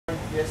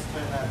Yes,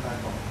 turn that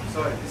back on.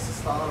 So this is the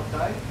start of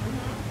day.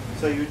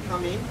 So you would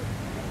come in,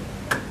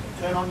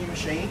 turn on your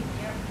machine,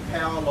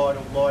 power light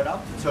will light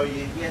up to tell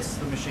you, yes,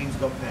 the machine's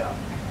got power.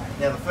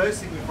 Now the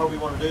first thing we probably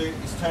want to do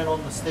is turn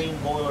on the steam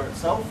boiler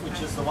itself,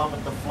 which is the one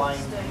with the flame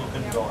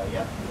looking guy,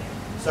 yeah?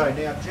 So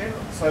now,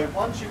 so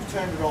once you've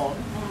turned it on,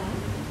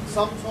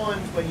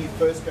 sometimes when you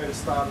first go to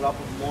start it up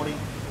in the morning,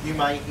 you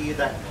may hear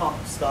that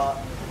pump start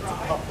to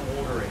pump the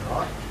water in,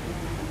 right?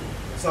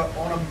 So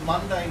on a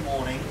Monday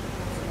morning,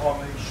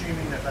 I'm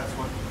assuming that that's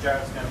what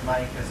Jared's going to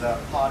make as a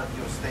part of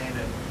your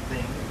standard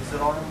thing, is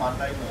that on a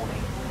Monday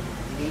morning,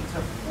 you need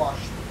to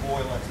flush the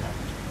boiler tank,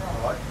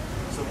 right?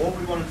 So what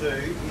we want to do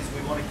is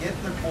we want to get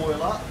the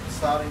boiler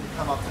starting to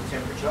come up to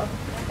temperature,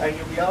 and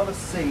you'll be able to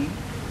see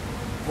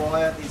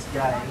via this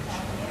gauge,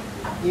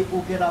 it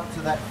will get up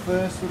to that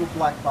first little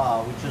black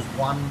bar, which is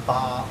 1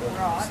 bar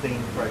of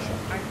steam pressure,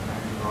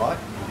 right?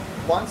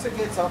 Once it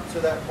gets up to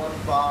that 1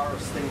 bar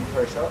of steam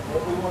pressure,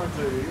 what we want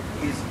to do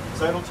is,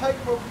 so it'll take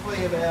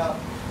probably about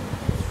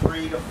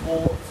 3 to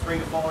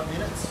 5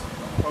 minutes,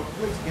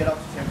 probably, to get up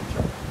to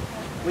temperature.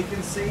 We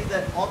can see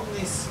that on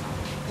this,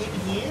 in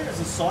here is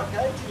a sight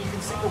gauge, and you can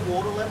see the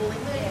water level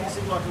in there. You can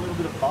see like a little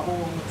bit of bubble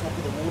on the top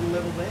of the water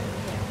level there.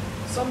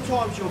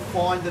 Sometimes you'll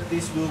find that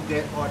this will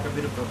get like a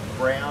bit of a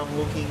brown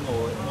looking,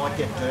 or it might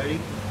get dirty.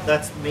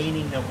 That's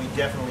meaning that we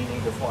definitely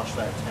need to flush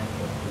that tank.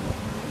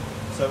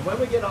 So when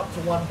we get up to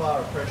 1 bar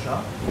of pressure,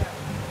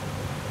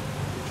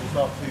 which is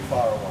not too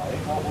far away,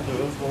 what we'll do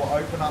is we'll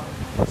open up,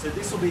 so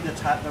this will be the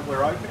tap that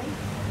we're opening,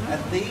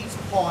 and these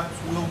pipes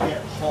will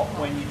get hot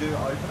when you do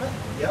open it.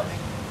 Yep.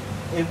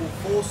 It will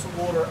force the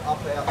water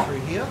up out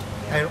through here,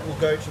 and it will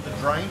go to the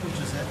drain, which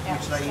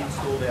they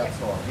installed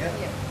outside. Yeah.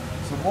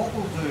 So what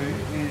we'll do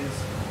is,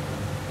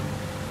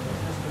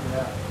 we'll just do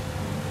that.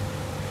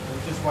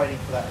 We're just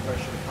waiting for that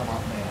pressure to come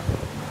up now.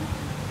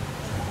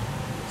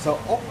 So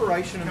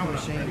operation of the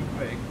machine,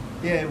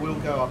 yeah, it will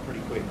go up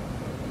pretty quick.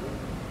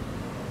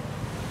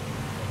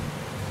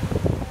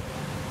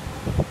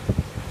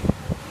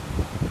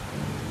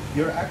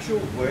 Your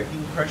actual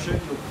working pressure,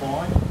 you'll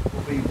find,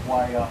 will be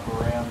way up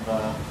around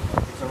the,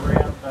 it's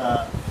around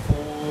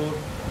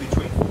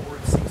between 4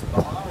 and 6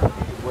 bar of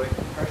your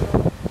working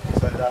pressure.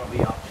 So that'll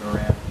be up to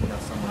around here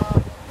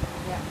somewhere.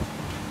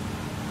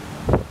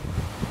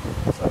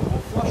 So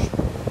we'll flush,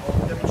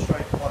 I'll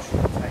demonstrate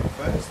flushing the tank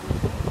first.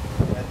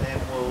 And then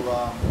we'll,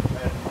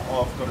 and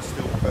I've got to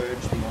still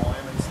purge the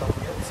iron and stuff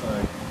yet. So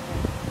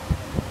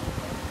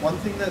one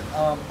thing that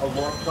a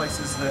lot of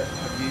places that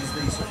have used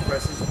these sort of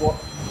presses, what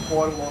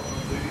quite a lot of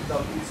them do,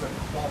 they'll use a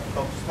cloth,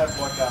 they'll just have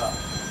like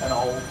an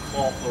old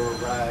cloth or a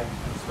rag,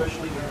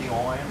 especially with the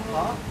iron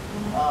part.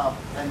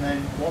 And then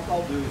what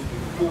they'll do is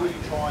before you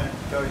try and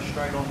go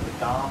straight onto the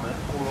garment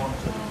or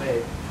onto the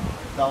bed,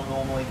 they'll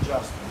normally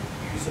just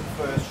use it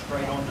first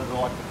straight onto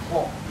like the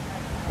cloth.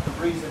 The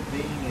reason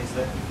being is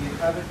that if you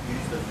haven't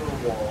used it for a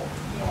while,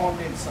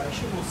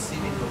 condensation will sit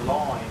in the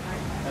line,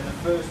 and the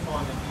first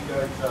time that you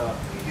go to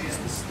use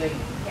the steam,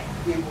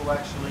 it will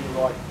actually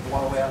like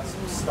blow out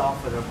some stuff,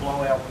 and it'll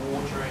blow out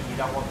water, and you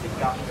don't want the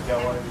gut to go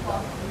over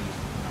that.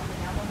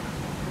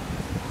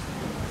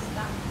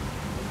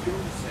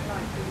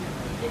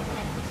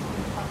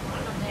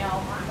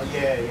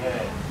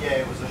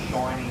 Yeah, it was a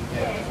shiny,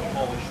 it was a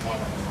polished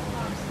one.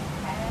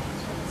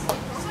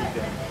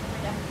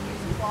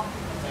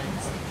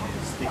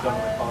 Stick on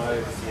the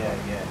clothes,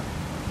 yeah.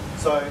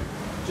 So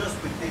just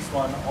with this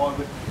one,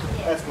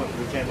 that's what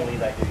generally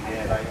they do,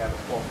 yeah, they have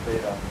a cloth there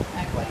to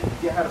clean.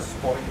 If you had a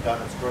spotting gun,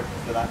 it's great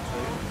for that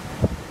too.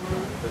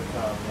 But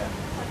yeah.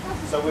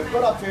 So we've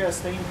got up to our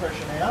steam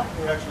pressure now,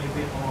 we're actually a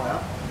bit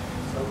higher.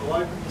 So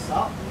we'll open this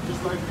up,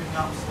 just opening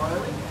up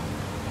slowly.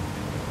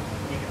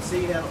 You can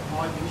see how the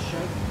pipe is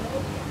shaking,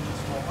 which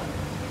is fine.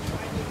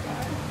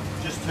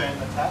 Just turn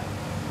the tap,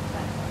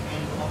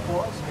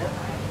 anti-clockwise, yeah,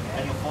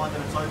 and you'll find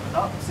that it's opened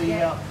up. See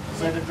how,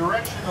 so the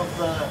direction of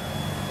the,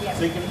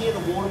 so you can hear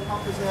the water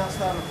pump is now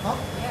starting to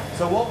pump.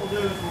 So what we'll do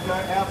is we'll go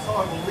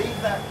outside, we'll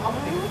leave that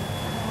pumping,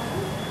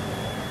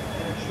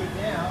 and it should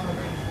now have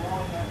been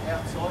blowing that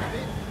outside a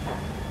bit,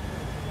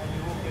 and you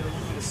will get a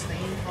little bit of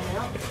steam coming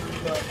out through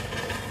the,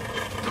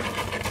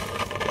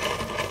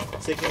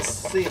 so you can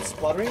see it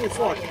spluttering. It's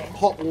like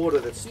hot water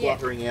that's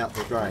spluttering out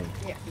the drain.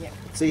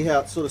 See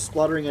how it's sort of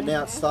spluttering, and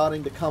now it's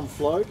starting to come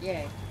flow?